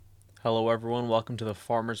Hello, everyone. Welcome to the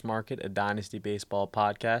Farmers Market, a Dynasty Baseball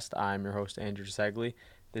podcast. I'm your host, Andrew Segley.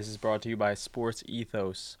 This is brought to you by Sports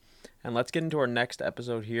Ethos. And let's get into our next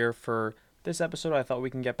episode here. For this episode, I thought we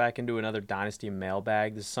can get back into another Dynasty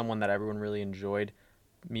mailbag. This is someone that everyone really enjoyed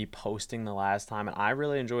me posting the last time, and I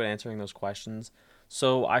really enjoyed answering those questions.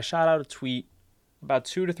 So I shot out a tweet about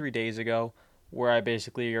 2 to 3 days ago where I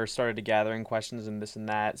basically started gathering questions and this and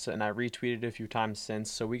that, and I retweeted it a few times since.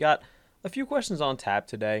 So we got a few questions on tap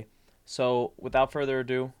today. So without further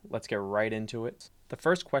ado, let's get right into it. The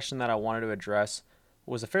first question that I wanted to address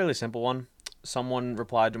was a fairly simple one. Someone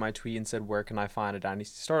replied to my tweet and said, where can I find a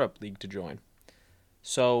Dynasty Startup League to join?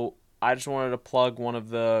 So I just wanted to plug one of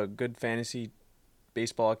the good fantasy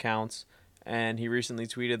baseball accounts, and he recently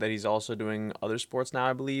tweeted that he's also doing other sports now,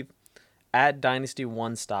 I believe. At Dynasty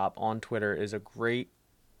One Stop on Twitter is a great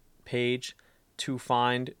page to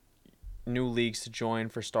find new leagues to join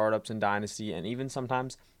for startups in Dynasty, and even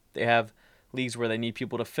sometimes they have leagues where they need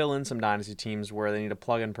people to fill in some Dynasty teams where they need a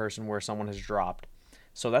plug-in person where someone has dropped.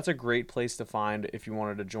 So that's a great place to find if you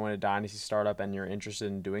wanted to join a Dynasty startup and you're interested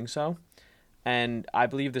in doing so. And I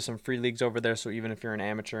believe there's some free leagues over there, so even if you're an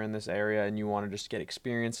amateur in this area and you want to just get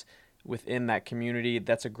experience within that community,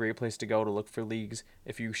 that's a great place to go to look for leagues.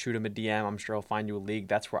 If you shoot him a DM, I'm sure he'll find you a league.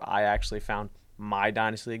 That's where I actually found my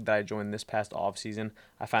Dynasty League that I joined this past offseason.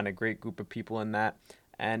 I found a great group of people in that,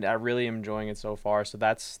 and I really am enjoying it so far. So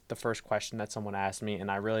that's the first question that someone asked me,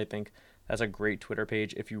 and I really think that's a great Twitter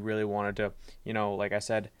page if you really wanted to, like I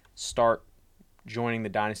said, start joining the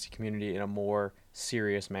Dynasty community in a more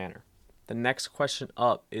serious manner. The next question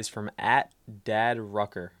up is from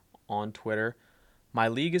 @DadRucker on Twitter. My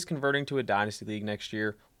league is converting to a Dynasty League next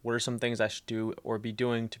year. What are some things I should do or be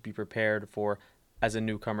doing to be prepared for as a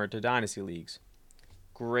newcomer to Dynasty Leagues?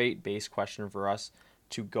 Great base question for us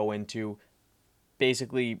to go into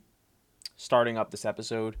basically starting up this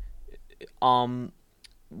episode.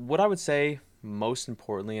 What I would say most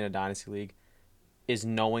importantly in a Dynasty League is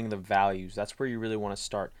knowing the values. That's where you really want to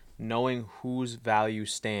start. Knowing whose value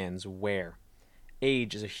stands where.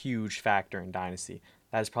 Age is a huge factor in Dynasty.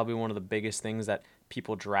 That is probably one of the biggest things that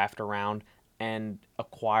people draft around and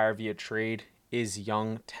acquire via trade is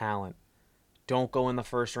young talent. Don't go in the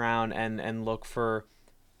first round and look for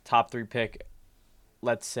top 3 pick,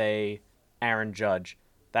 let's say, Aaron Judge.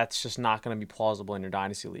 That's just not going to be plausible in your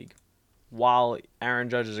Dynasty League. While Aaron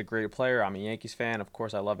Judge is a great player, I'm a Yankees fan. Of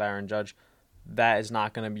course, I love Aaron Judge. That is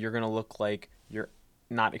not going to be, you're going to look like you're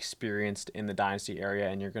not experienced in the Dynasty area,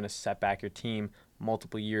 and you're going to set back your team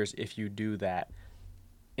multiple years if you do that.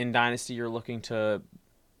 In Dynasty, you're looking to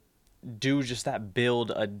do just that,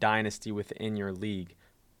 build a dynasty within your league.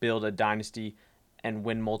 Build a dynasty and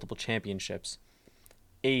win multiple championships.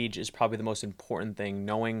 Age is probably the most important thing,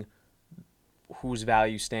 knowing whose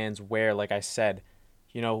value stands where. Like I said,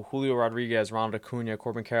 Julio Rodriguez, Ronald Acuna,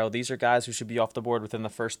 Corbin Carroll, these are guys who should be off the board within the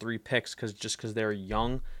first 3 picks because they're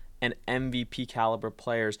young and MVP caliber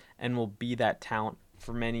players and will be that talent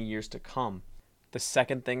for many years to come. The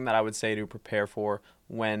second thing that I would say to prepare for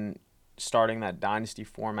when starting that Dynasty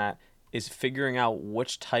format is figuring out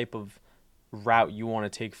which type of route you want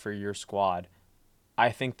to take for your squad.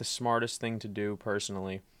 I think the smartest thing to do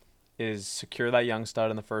personally is secure that young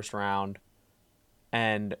stud in the first round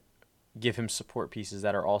and give him support pieces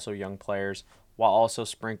that are also young players while also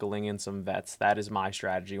sprinkling in some vets. That is my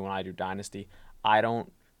strategy when I do Dynasty. I don't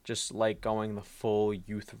just like going the full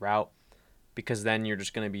youth route because then you're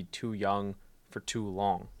just going to be too young for too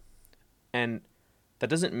long. And that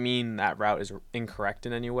doesn't mean that route is incorrect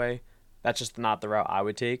in any way. That's just not the route I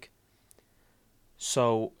would take.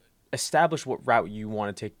 So establish what route you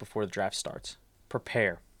want to take before the draft starts.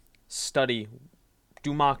 Prepare. Study.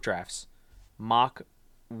 Do mock drafts. Mock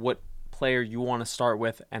what player you want to start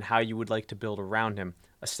with and how you would like to build around him.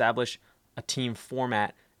 Establish a team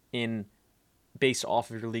format based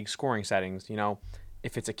off of your league scoring settings.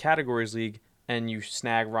 If it's a categories league and you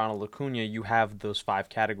snag Ronald Acuna, you have those 5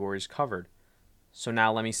 categories covered. So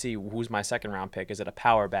now let me see, who's my second round pick? Is it a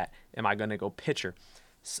power bat? Am I going to go pitcher?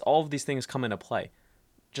 All of these things come into play.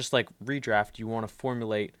 Just like redraft, you want to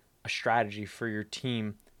formulate a strategy for your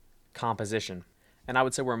team composition. And I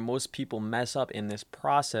would say where most people mess up in this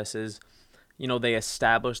process is, they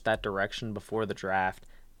establish that direction before the draft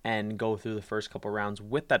and go through the first couple rounds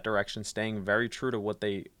with that direction, staying very true to what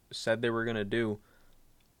they said they were going to do.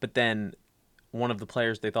 But then one of the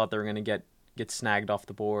players they thought they were going to get snagged off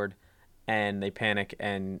the board, and they panic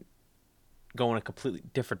and go in a completely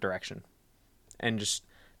different direction. And just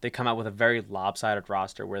they come out with a very lopsided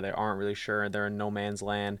roster where they aren't really sure. They're in no man's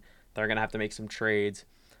land. They're going to have to make some trades.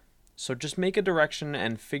 So just make a direction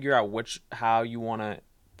and figure out how you want to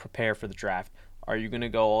prepare for the draft. Are you going to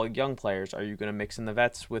go all young players? Are you going to mix in the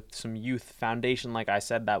vets with some youth foundation? Like I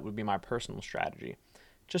said, that would be my personal strategy.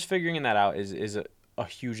 Just figuring that out is a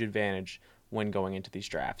huge advantage when going into these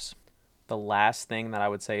drafts. The last thing that I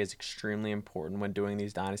would say is extremely important when doing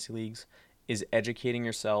these dynasty leagues is educating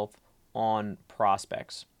yourself on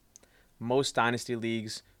prospects. Most dynasty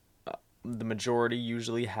leagues, the majority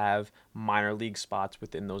usually have minor league spots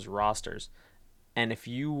within those rosters. And if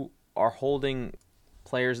you are holding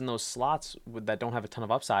players in those slots that don't have a ton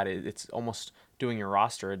of upside, it's almost doing your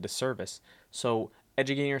roster a disservice. So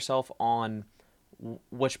educating yourself on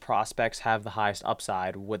which prospects have the highest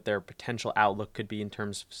upside, what their potential outlook could be in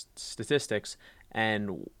terms of statistics,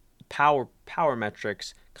 and power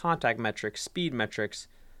metrics, contact metrics, speed metrics,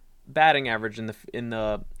 batting average in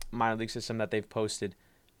the minor league system that they've posted,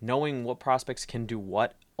 knowing what prospects can do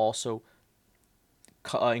what, also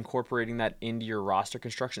incorporating that into your roster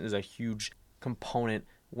construction is a huge component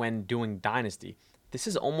when doing Dynasty. This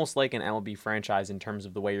is almost like an MLB franchise in terms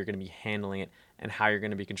of the way you're going to be handling it and how you're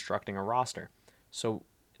going to be constructing a roster. So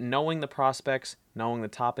knowing the prospects, knowing the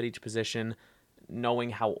top at each position, knowing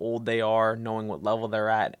how old they are, knowing what level they're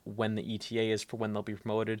at, when the ETA is for when they'll be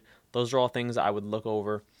promoted, those are all things I would look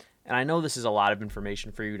over. And I know this is a lot of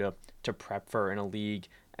information for you to prep for in a league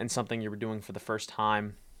and something you're doing for the first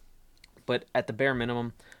time. But at the bare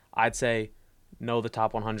minimum, I'd say know the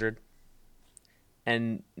top 100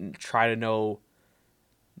 and try to know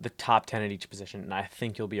the top 10 at each position, and I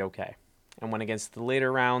think you'll be okay. And when against the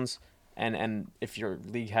later rounds, and if your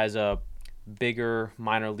league has a bigger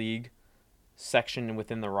minor league section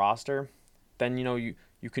within the roster, then you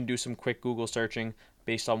can do some quick Google searching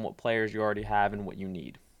based on what players you already have and what you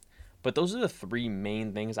need. But those are the three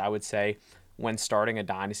main things I would say when starting a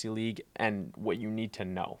dynasty league and what you need to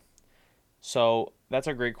know. So that's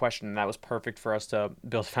a great question, and that was perfect for us to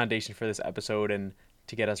build a foundation for this episode and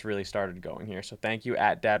to get us really started going here. So thank you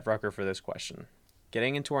at Dad Rucker for this question.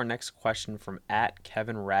 Getting into our next question from at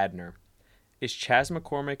Kevin Radner. Is Chas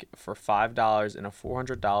McCormick for $5 in a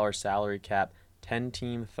 $400 salary cap,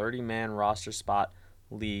 10-team, 30-man roster spot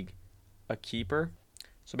league a keeper?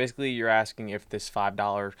 So basically you're asking if this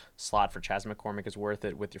 $5 slot for Chas McCormick is worth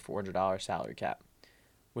it with your $400 salary cap.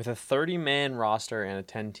 With a 30-man roster and a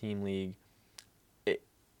 10-team league,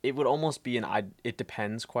 it would almost be an it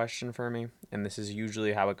depends question for me, and this is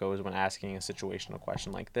usually how it goes when asking a situational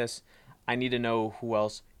question like this. I need to know who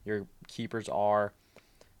else your keepers are,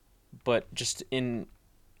 but just in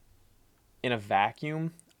a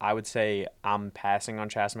vacuum, I would say I'm passing on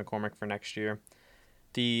Chas McCormick for next year.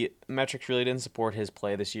 The metrics really didn't support his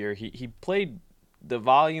play this year. He played, the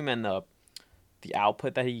volume and the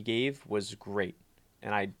output that he gave was great,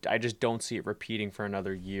 and I just don't see it repeating for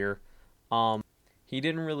another year. He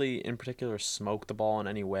didn't really, in particular, smoke the ball in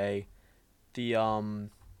any way. The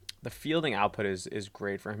fielding output is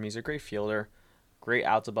great for him. He's a great fielder. Great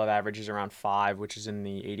outs above average is around 5, which is in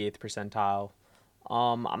the 88th percentile.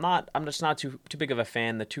 I'm just not too big of a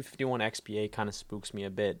fan. The 251 XPA kind of spooks me a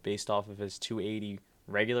bit based off of his 280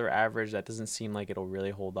 regular average. That doesn't seem like it'll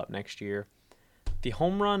really hold up next year. The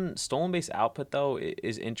home run stolen base output though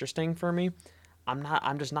is interesting for me.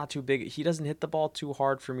 I'm just not too big. He doesn't hit the ball too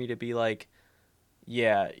hard for me to be like,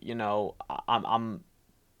 yeah, I'm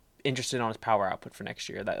interested on his power output for next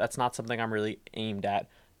year. That's not something I'm really aimed at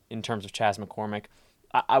in terms of Chas McCormick.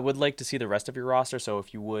 I would like to see the rest of your roster, so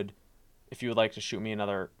if you would like to shoot me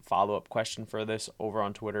another follow-up question for this over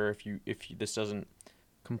on Twitter, if this doesn't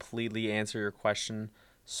completely answer your question.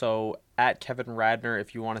 So at Kevin Radner,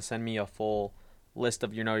 if you want to send me a full list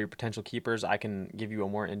of your potential keepers, I can give you a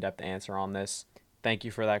more in-depth answer on this. Thank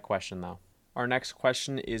you for that question, though. Our next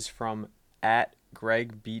question is from at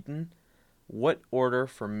Greg Beaton. What order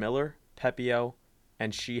for Miller, Pepio,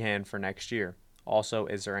 and Sheehan for next year? Also,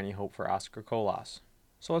 is there any hope for Oscar Colas?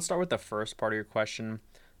 So let's start with the first part of your question.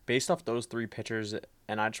 Based off those three pitchers,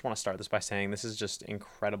 and I just want to start this by saying this is just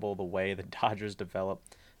incredible the way the Dodgers develop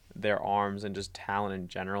their arms and just talent in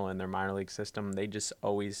general in their minor league system. They just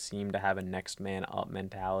always seem to have a next man up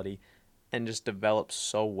mentality and just develop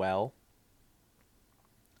so well.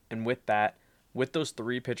 And with that, with those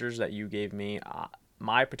three pitchers that you gave me,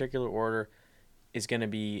 my particular order is going to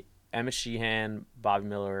be Emmett Sheehan, Bobby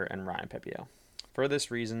Miller, and Ryan Pepio. For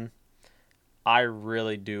this reason, I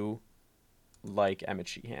really do like Emmett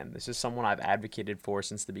Sheehan. This is someone I've advocated for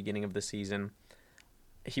since the beginning of the season.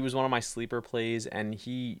 He was one of my sleeper plays, and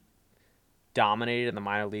he dominated in the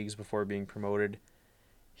minor leagues before being promoted.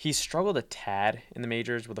 He struggled a tad in the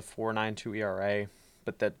majors with a 4.92 ERA,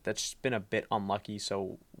 but that's been a bit unlucky.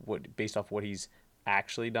 So based off what he's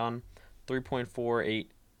actually done, 3.48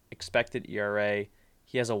 expected ERA.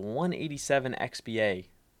 He has a 187 XBA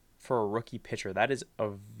for a rookie pitcher. That is a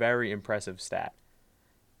very impressive stat.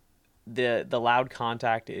 The loud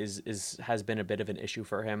contact has been a bit of an issue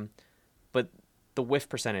for him, but the whiff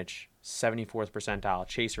percentage, 74th percentile,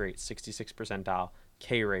 chase rate, 66th percentile,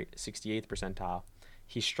 K rate, 68th percentile.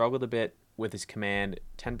 He struggled a bit with his command,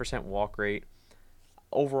 10% walk rate.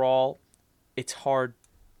 Overall, it's hard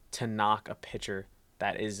to knock a pitcher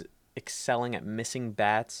that is excelling at missing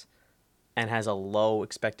bats and has a low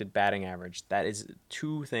expected batting average. That is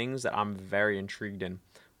two things that I'm very intrigued in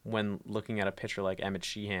when looking at a pitcher like Emmett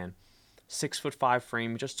Sheehan. 6'5"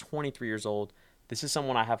 frame, just 23 years old. This is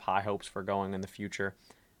someone I have high hopes for going in the future.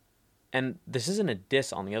 And this isn't a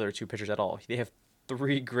diss on the other two pitchers at all. They have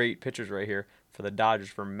three great pitchers right here for the Dodgers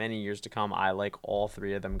for many years to come. I like all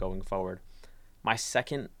three of them going forward. My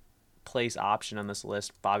second place option on this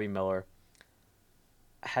list, Bobby Miller,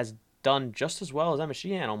 has done just as well as Emmett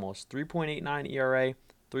Sheehan almost. 3.89 ERA,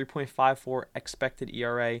 3.54 expected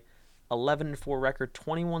ERA, 11-4 record,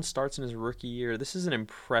 21 starts in his rookie year. This is an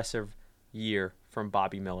impressive year from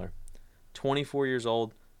Bobby Miller. 24 years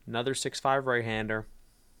old, another 6'5" right-hander,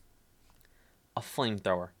 a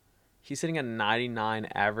flamethrower. He's hitting a 99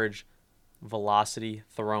 average velocity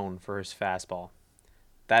thrown for his fastball.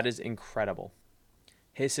 That is incredible.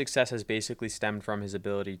 His success has basically stemmed from his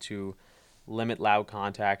ability to limit loud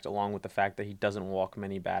contact, along with the fact that he doesn't walk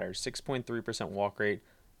many batters. 6.3% walk rate,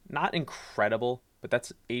 not incredible, but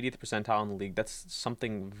that's 80th percentile in the league. That's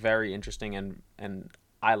something very interesting and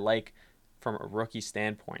I like from a rookie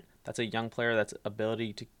standpoint. That's a young player that's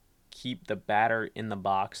ability to keep the batter in the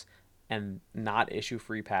box and not issue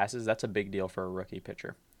free passes. That's a big deal for a rookie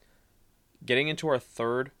pitcher. Getting into our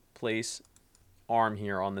third place arm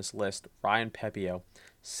here on this list, Ryan Pepiot,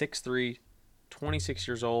 6'3", 26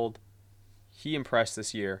 years old. He impressed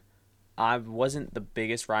this year. I wasn't the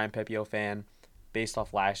biggest Ryan Pepiot fan based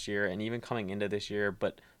off last year and even coming into this year,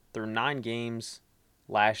 but through 9 games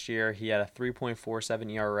last year, he had a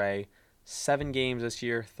 3.47 ERA, 7 games this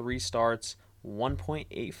year, 3 starts,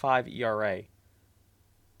 1.85 ERA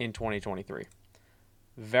in 2023.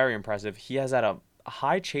 Very impressive. He has had a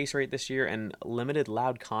high chase rate this year and limited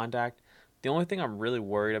loud contact. The only thing I'm really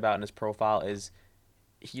worried about in his profile is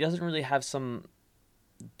he doesn't really have some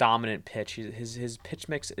dominant pitch. His pitch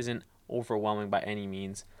mix isn't overwhelming by any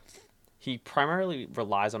means. He primarily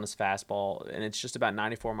relies on his fastball, and it's just about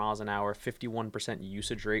 94 miles an hour, 51%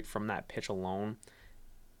 usage rate from that pitch alone.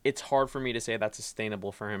 It's hard for me to say that's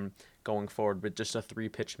sustainable for him going forward with just a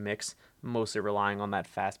 3-pitch mix, mostly relying on that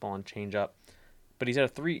fastball and changeup. But he's at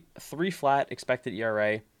a 3 flat expected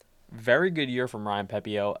ERA. Very good year from Ryan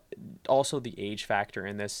Pepiot. Also, the age factor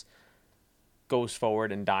in this goes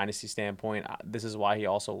forward in Dynasty standpoint. This is why he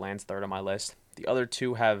also lands third on my list. The other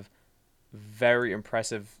two have very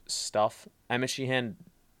impressive stuff. Emmett Sheehan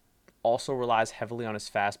also relies heavily on his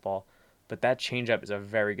fastball, but that changeup is a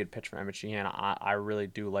very good pitch from Emmett Sheehan. I really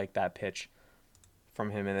do like that pitch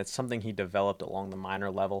from him, and it's something he developed along the minor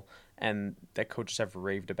level and that coaches have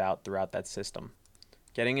raved about throughout that system.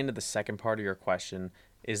 Getting into the second part of your question,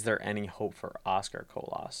 is there any hope for Oscar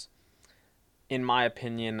Colas? In my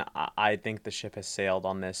opinion, I think the ship has sailed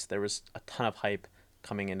on this. There was a ton of hype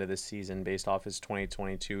coming into this season based off his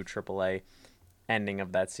 2022 AAA ending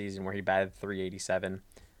of that season where he batted .387.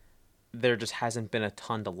 There just hasn't been a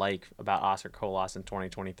ton to like about Oscar Colas in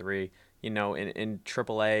 2023. You know, in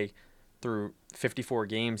AAA, through 54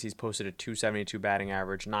 games, he's posted a .272 batting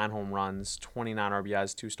average, 9 home runs, 29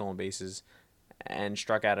 RBIs, 2 stolen bases, and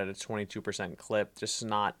struck out at a 22% clip. Just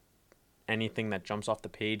not anything that jumps off the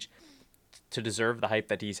page to deserve the hype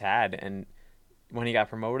that he's had. And when he got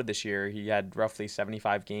promoted this year, he had roughly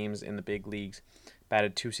 75 games in the big leagues,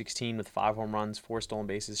 batted .216 with 5 home runs, 4 stolen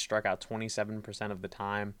bases, struck out 27% of the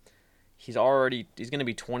time. He's going to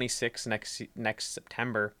be 26 next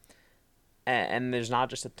September, and there's not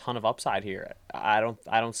just a ton of upside here. I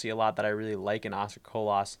don't see a lot that I really like in Oscar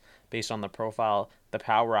Colas based on the profile. The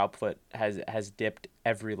power output has dipped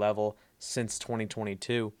every level since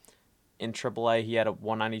 2022. In AAA, he had a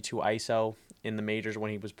 192 ISO. In the majors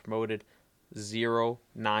when he was promoted,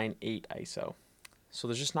 0.98 ISO. So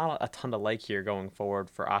there's just not a ton to like here going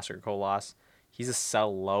forward for Oscar Colas. He's a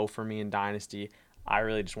sell low for me in Dynasty. I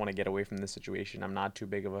really just want to get away from this situation. I'm not too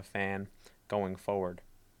big of a fan going forward.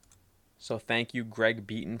 So thank you, Greg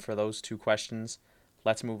Beaton, for those 2 questions.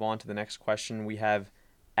 Let's move on to the next question. We have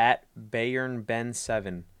at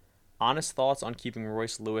BayernBen7. Honest thoughts on keeping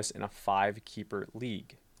Royce Lewis in a 5-keeper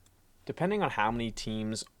league. Depending on how many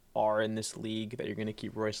teams are in this league that you're going to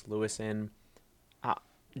keep Royce Lewis in,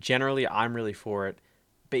 generally I'm really for it.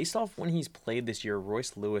 Based off when he's played this year,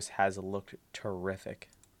 Royce Lewis has looked terrific.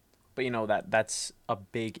 But that's a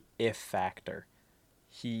big if factor.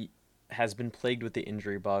 He has been plagued with the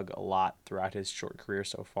injury bug a lot throughout his short career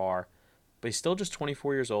so far, but he's still just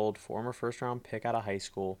 24 years old, former first round pick out of high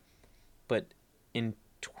school. But in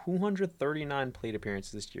 239 plate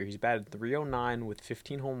appearances this year, he's batted .309 with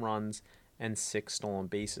 15 home runs and 6 stolen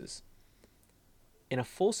bases. In a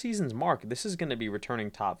full season's mark, this is going to be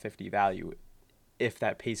returning top 50 value if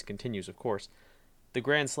that pace continues, of course. The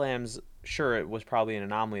Grand Slams, sure, it was probably an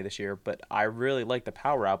anomaly this year, but I really like the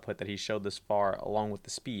power output that he showed this far, along with the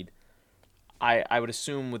speed. I would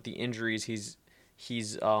assume with the injuries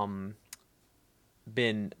he's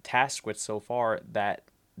been tasked with so far that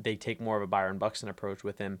they take more of a Byron Buxton approach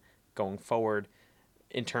with him going forward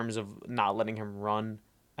in terms of not letting him run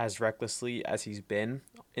as recklessly as he's been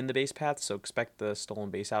in the base path. So expect the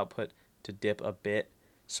stolen base output to dip a bit.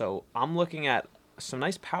 So I'm looking at some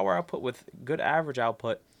nice power output with good average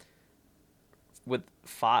output with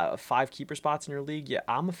five keeper spots in your league. Yeah,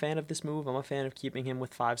 I'm a fan of this move. I'm a fan of keeping him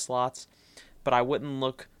with 5 slots, but I would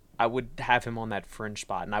have him on that fringe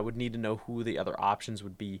spot, and I would need to know who the other options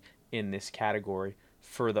would be in this category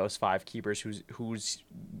for those 5 keepers who's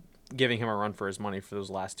giving him a run for his money for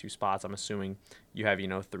those last 2 spots. I'm assuming you have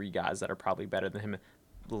 3 guys that are probably better than him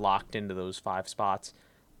locked into those 5 spots.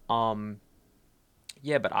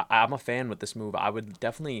 Yeah, but I'm a fan with this move. I would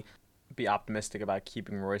definitely be optimistic about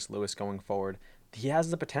keeping Royce Lewis going forward. He has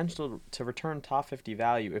the potential to return top 50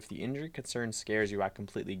 value. If the injury concern scares you, I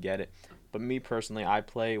completely get it. But me personally,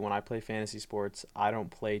 when I play fantasy sports, I don't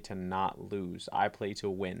play to not lose. I play to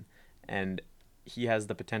win. And he has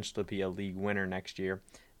the potential to be a league winner next year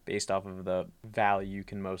based off of the value you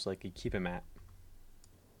can most likely keep him at.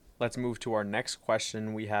 Let's move to our next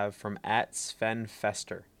question we have from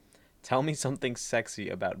 @SvenFester. Tell me something sexy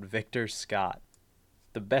about Victor Scott.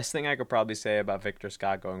 The best thing I could probably say about Victor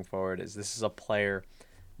Scott going forward is this is a player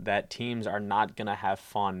that teams are not going to have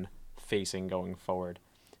fun facing going forward.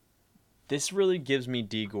 This really gives me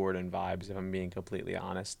D. Gordon vibes, if I'm being completely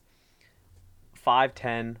honest.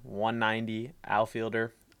 5'10", 190,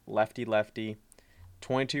 outfielder, lefty,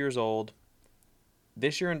 22 years old.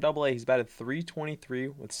 This year in Double-A, he's batted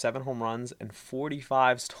 .323 with 7 home runs and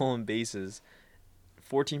 45 stolen bases.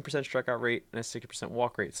 14% strikeout rate and a 60%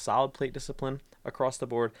 walk rate. Solid plate discipline across the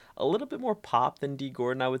board. A little bit more pop than D.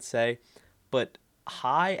 Gordon, I would say, but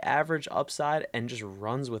high average upside and just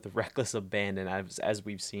runs with reckless abandon, as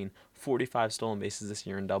we've seen. 45 stolen bases this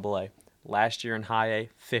year in Double-A. Last year in High A,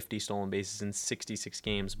 50 stolen bases in 66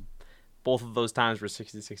 games. Both of those times were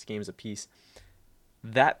 66 games apiece.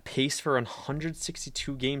 That pace for a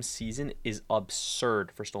 162-game season is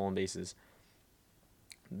absurd for stolen bases.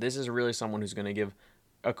 This is really someone who's going to give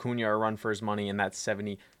Acuna a run for his money in that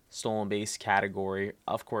 70 stolen base category.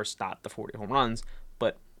 Of course, not the 40 home runs,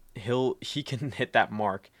 but he can hit that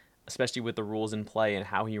mark, especially with the rules in play and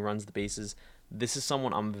how he runs the bases. This is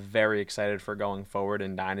someone I'm very excited for going forward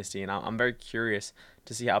in Dynasty, and I'm very curious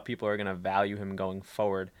to see how people are going to value him going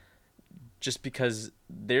forward, just because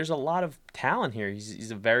there's a lot of talent here.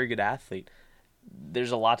 He's a very good athlete.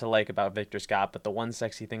 There's a lot to like about Victor Scott, but the one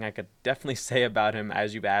sexy thing I could definitely say about him,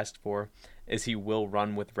 as you've asked for, is he will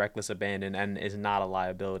run with reckless abandon and is not a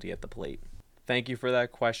liability at the plate. Thank you for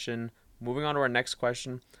that question. Moving on to our next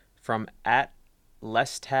question from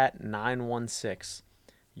 @Lestat916.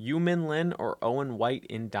 Yu-Min Lin or Owen White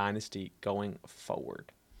in Dynasty going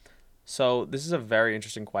forward? So this is a very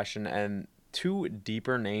interesting question, and 2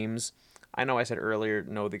 deeper names. I know I said earlier,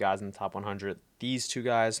 know the guys in the top 100. These 2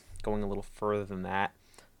 guys going a little further than that,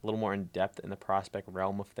 a little more in depth in the prospect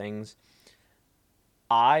realm of things.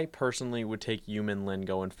 I personally would take Yu-Min Lin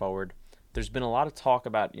going forward. There's been a lot of talk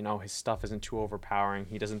about, his stuff isn't too overpowering.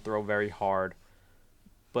 He doesn't throw very hard,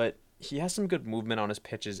 but he has some good movement on his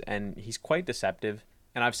pitches, and he's quite deceptive.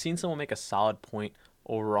 And I've seen someone make a solid point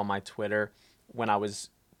over on my Twitter when I was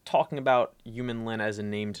talking about Yu-Min Lin as a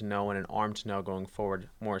name to know and an arm to know going forward,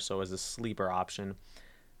 more so as a sleeper option.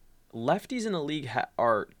 Lefties in the league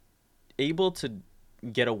are able to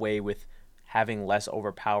get away with having less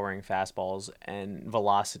overpowering fastballs and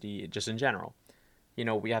velocity just in general.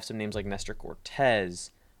 We have some names like Nestor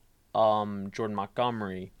Cortez, Jordan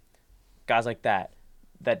Montgomery, guys like that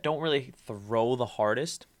don't really throw the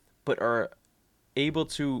hardest, but are able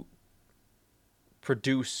to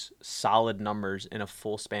produce solid numbers in a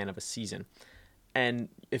full span of a season. And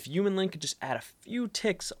if Yu-Min Lin could just add a few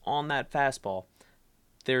ticks on that fastball,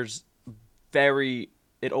 it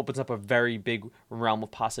opens up a very big realm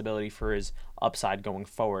of possibility for his upside going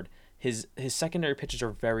forward. His secondary pitches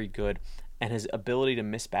are very good, and his ability to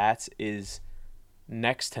miss bats is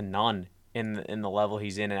next to none in the level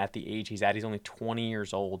he's in and at the age he's at. He's only 20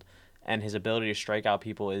 years old, and his ability to strike out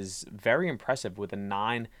people is very impressive with a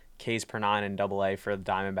 9 Ks per 9 in AA for the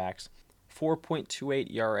Diamondbacks.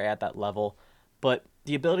 4.28 ERA at that level, but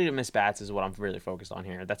the ability to miss bats is what I'm really focused on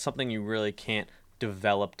here. That's something you really can't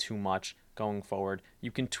develop too much going forward. You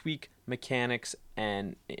can tweak mechanics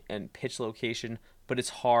and pitch location, but it's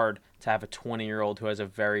hard to have a 20-year-old who has a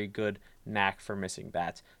very good knack for missing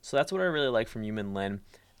bats. So that's what I really like from Yumin Lin.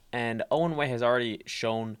 And Owen Way has already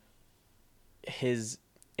shown his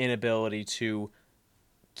inability to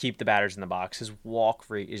keep the batters in the box. His walk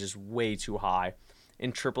rate is just way too high.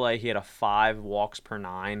 In AAA, he had a 5 walks per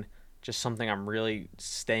 9, just something I'm really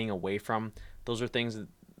staying away from. Those are things that,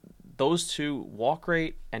 those two, walk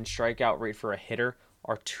rate and strikeout rate for a hitter,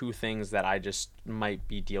 are two things that I just might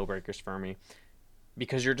be deal breakers for me,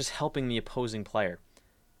 because you're just helping the opposing player.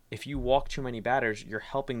 If you walk too many batters, you're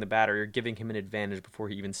helping the batter. You're giving him an advantage before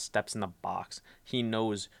he even steps in the box. He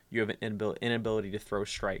knows you have an inability to throw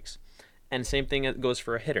strikes. And same thing goes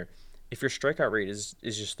for a hitter. If your strikeout rate is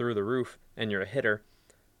just through the roof and you're a hitter,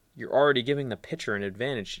 you're already giving the pitcher an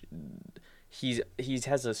advantage. He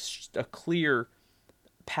has a clear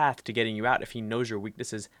path to getting you out if he knows your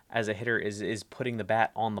weaknesses as a hitter is putting the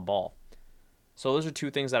bat on the ball. So those are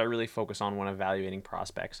two things that I really focus on when evaluating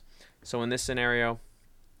prospects. So in this scenario,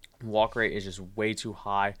 walk rate is just way too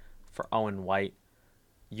high for Owen White.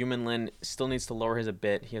 Yumin Lin still needs to lower his a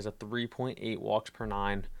bit. He has a 3.8 walks per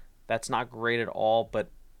 9. That's not great at all,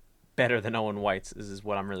 but better than Owen White's is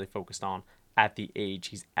what I'm really focused on at the age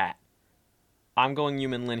he's at. I'm going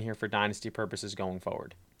Yumin Lin here for dynasty purposes going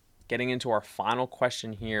forward. Getting into our final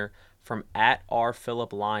question here from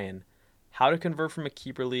 @RPhilipLyon. How to convert from a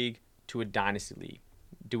keeper league to a dynasty league?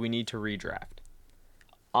 Do we need to redraft?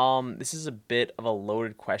 This is a bit of a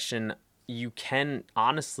loaded question. You can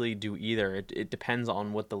honestly do either. It depends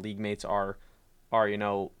on what the league mates are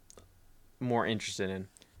more interested in.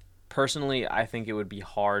 Personally, I think it would be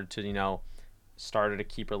hard to, start at a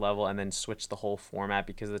keeper level and then switch the whole format,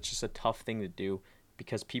 because it's just a tough thing to do,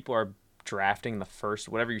 because people are drafting the first,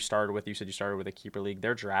 whatever you started with, you said you started with a keeper league,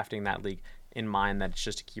 they're drafting that league in mind that it's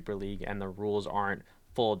just a keeper league and the rules aren't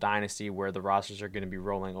full dynasty where the rosters are going to be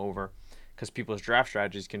rolling over, because people's draft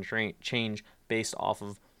strategies can change based off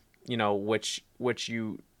of, which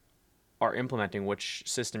you are implementing, which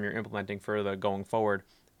system you're implementing for the going forward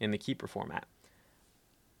in the keeper format.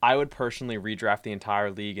 I would personally redraft the entire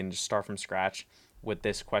league and just start from scratch with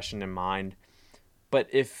this question in mind. But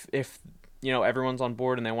if everyone's on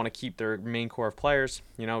board and they want to keep their main core of players,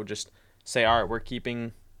 just say, all right, we're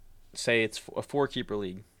keeping, say it's a 4-keeper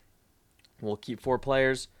league. We'll keep 4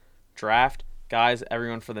 players, draft, guys,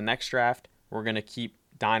 everyone for the next draft, we're going to keep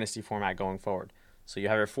dynasty format going forward. So you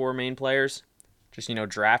have your 4 main players, just,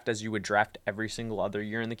 draft as you would draft every single other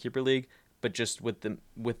year in the keeper league, but just with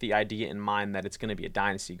the idea in mind that it's going to be a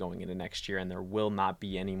dynasty going into next year, and there will not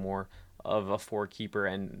be any more of a 4-keeper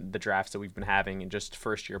and the drafts that we've been having and just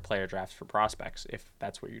first-year player drafts for prospects, if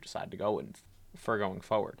that's what you decide to go in for going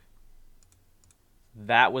forward.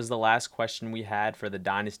 That was the last question we had for the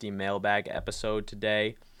Dynasty Mailbag episode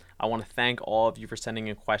today. I want to thank all of you for sending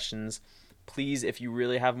in questions. Please, if you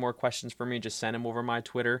really have more questions for me, just send them over my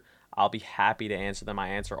Twitter. I'll be happy to answer them. I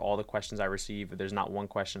answer all the questions I receive. If there's not one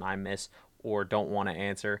question I miss or don't want to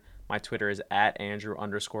answer, my Twitter is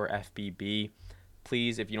 @Andrew_FBB.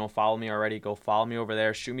 Please, if you don't follow me already, go follow me over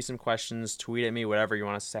there. Shoot me some questions, tweet at me, whatever you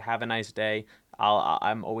want to say. Have a nice day.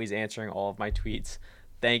 I'm always answering all of my tweets.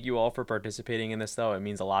 Thank you all for participating in this, though. It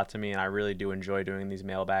means a lot to me, and I really do enjoy doing these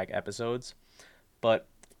mailbag episodes. But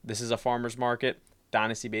this is a Farmer's Market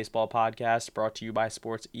Dynasty Baseball podcast brought to you by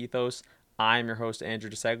Sports Ethos. I'm your host, Andrew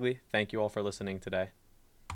DeSegli. Thank you all for listening today.